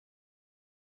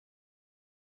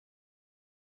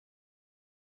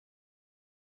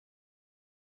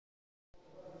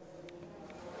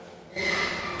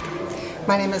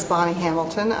My name is Bonnie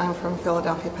Hamilton. I'm from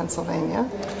Philadelphia, Pennsylvania.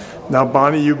 Now,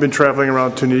 Bonnie, you've been traveling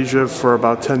around Tunisia for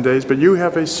about 10 days, but you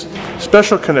have a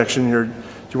special connection here. Do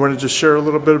you want to just share a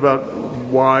little bit about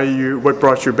what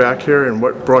brought you back here and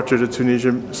what brought you to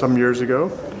Tunisia some years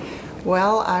ago?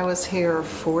 Well, I was here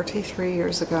 43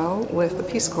 years ago with the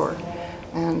Peace Corps,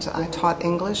 and I taught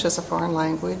English as a foreign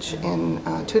language in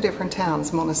two different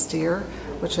towns, Monastir,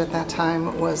 which at that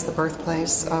time was the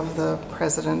birthplace of the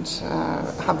President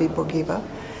Habib Bourguiba,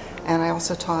 and I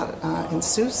also taught in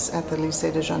Sousse at the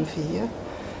Lycée des Jeunes Filles,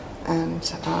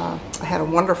 and I had a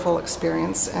wonderful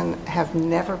experience and have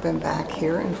never been back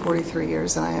here in 43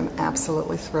 years, and I am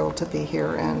absolutely thrilled to be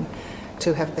here and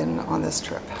to have been on this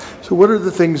trip. So what are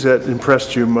the things that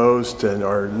impressed you most and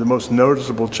are the most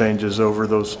noticeable changes over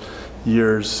those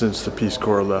years since the Peace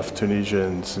Corps left Tunisia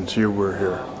and since you were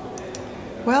here?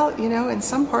 Well, you know, in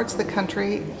some parts of the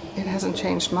country it hasn't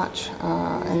changed much.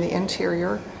 In the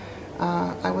interior,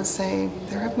 I would say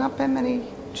there have not been many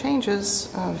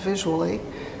changes visually.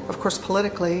 Of course,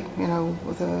 politically, you know,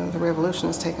 the revolution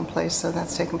has taken place, so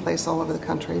that's taken place all over the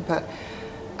country. But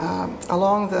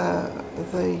along the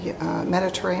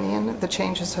Mediterranean, the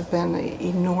changes have been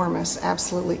enormous,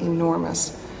 absolutely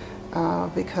enormous,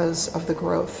 because of the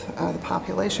growth, the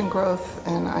population growth,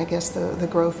 and I guess the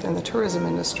growth in the tourism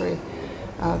industry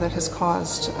that has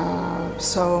caused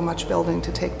so much building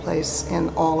to take place in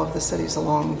all of the cities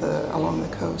along the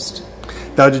coast.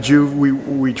 Now,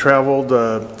 we traveled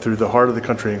through the heart of the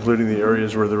country, including the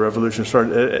areas where the revolution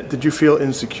started. Did you feel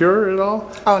insecure at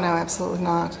all? Oh, no, absolutely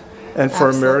not. And for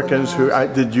Americans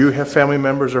did you have family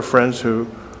members or friends who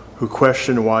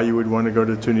questioned why you would want to go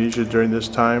to Tunisia during this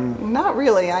time? Not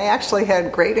really. I actually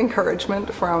had great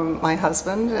encouragement from my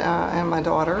husband and my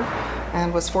daughter,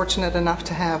 and was fortunate enough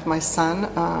to have my son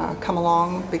come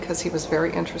along because he was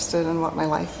very interested in what my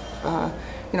life,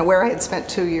 where I had spent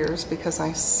 2 years, because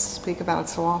I speak about it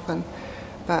so often.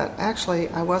 But actually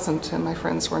I wasn't, and my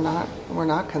friends were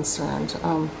not concerned.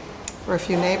 There were a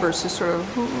few neighbors who sort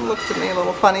of looked at me a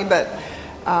little funny, but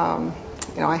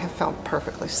I have felt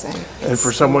perfectly safe. And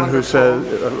for someone who says,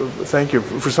 thank you.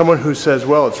 For someone who says,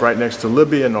 well, it's right next to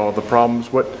Libya and all the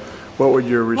problems, what would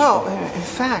your response? Well, in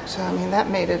fact, that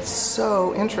made it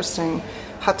so interesting.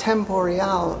 Hatem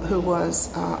Boreal, who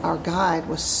was our guide,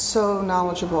 was so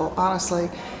knowledgeable. Honestly,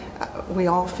 we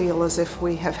all feel as if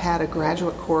we have had a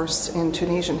graduate course in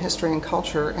Tunisian history and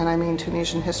culture, and I mean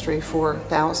Tunisian history for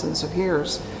thousands of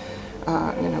years.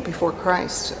 Before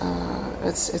Christ.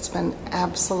 It's been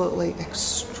absolutely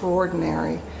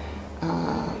extraordinary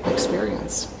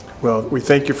experience. Well, we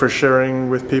thank you for sharing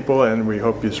with people, and we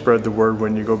hope you spread the word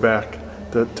when you go back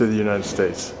to the United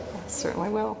States. I certainly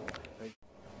will.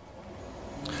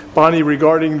 Bonnie,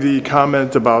 regarding the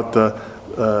comment about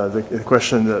the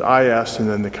question that I asked, and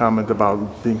then the comment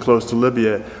about being close to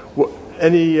Libya,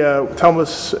 tell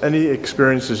us any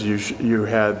experiences you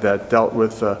had that dealt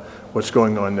with what's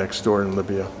going on next door in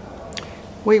Libya?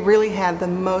 We really had the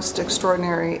most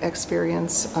extraordinary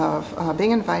experience of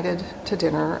being invited to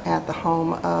dinner at the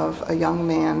home of a young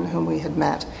man whom we had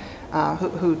met,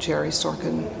 who Jerry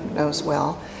Sorkin knows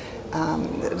well,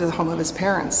 the home of his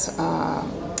parents.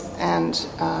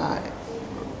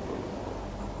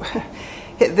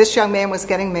 This young man was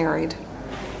getting married.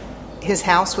 His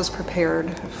house was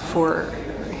prepared for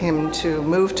him to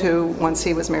move to once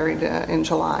he was married in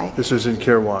July. This is in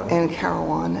Kairouan. In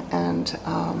Kairouan, and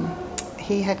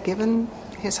he had given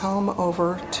his home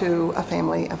over to a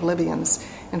family of Libyans.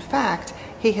 In fact,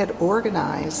 he had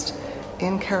organized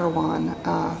in Kairouan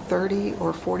 30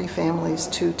 or 40 families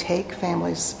to take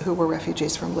families who were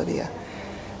refugees from Libya.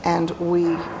 And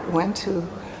we went to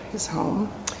his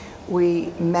home.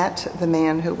 We met the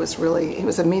man who was he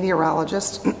was a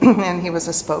meteorologist and he was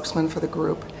a spokesman for the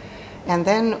group. And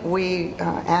then we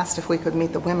asked if we could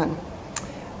meet the women.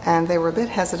 And they were a bit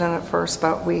hesitant at first,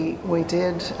 but we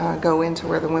did go into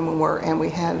where the women were, and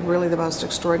we had really the most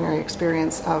extraordinary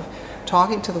experience of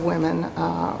talking to the women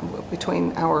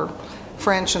between our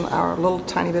French and our little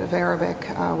tiny bit of Arabic.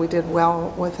 We did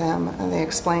well with them, and they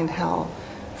explained how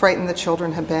frightened the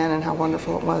children had been and how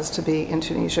wonderful it was to be in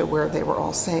Tunisia where they were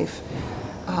all safe.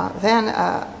 Then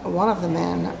one of the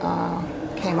men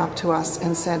came up to us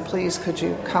and said, please, could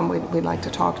you come, we'd like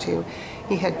to talk to you.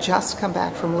 He had just come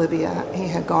back from Libya. He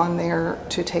had gone there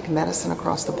to take medicine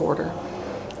across the border,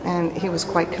 and he was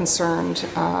quite concerned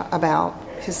about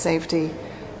his safety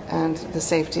and the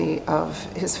safety of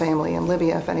his family in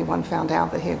Libya if anyone found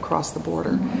out that he had crossed the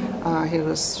border. He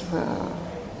was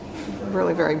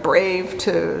really very brave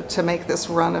to make this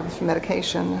run of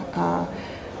medication,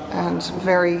 and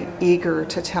very eager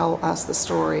to tell us the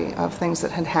story of things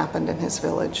that had happened in his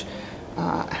village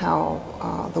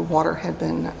how the water had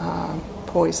been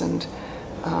poisoned,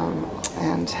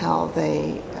 and how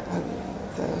the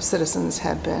citizens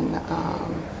had been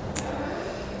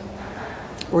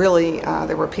really,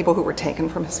 there were people who were taken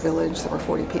from his village. There were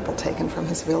 40 people taken from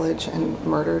his village and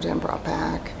murdered and brought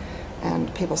back,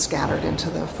 and people scattered into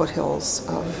the foothills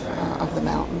of the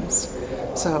mountains.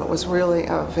 So it was really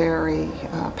a very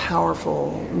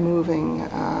powerful, moving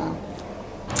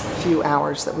few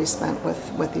hours that we spent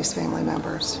with these family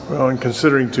members. Well, and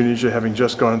considering Tunisia having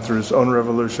just gone through its own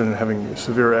revolution and having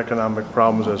severe economic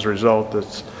problems as a result,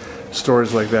 it's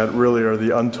stories like that really are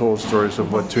the untold stories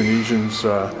of what Tunisians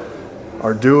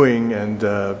are doing, and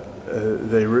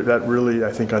that really,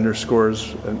 I think,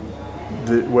 underscores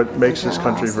what makes this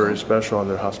country very special, and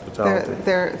their hospitality.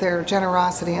 Their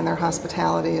generosity and their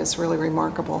hospitality is really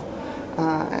remarkable,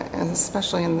 and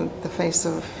especially in the face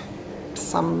of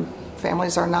some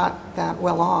families are not that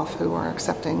well off who are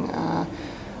accepting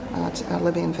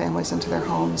Libyan families into their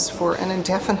homes for an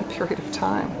indefinite period of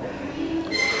time.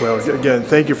 Well, again,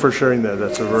 thank you for sharing that.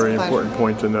 That's a very important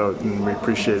point to note, and we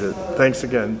appreciate it. Thanks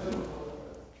again.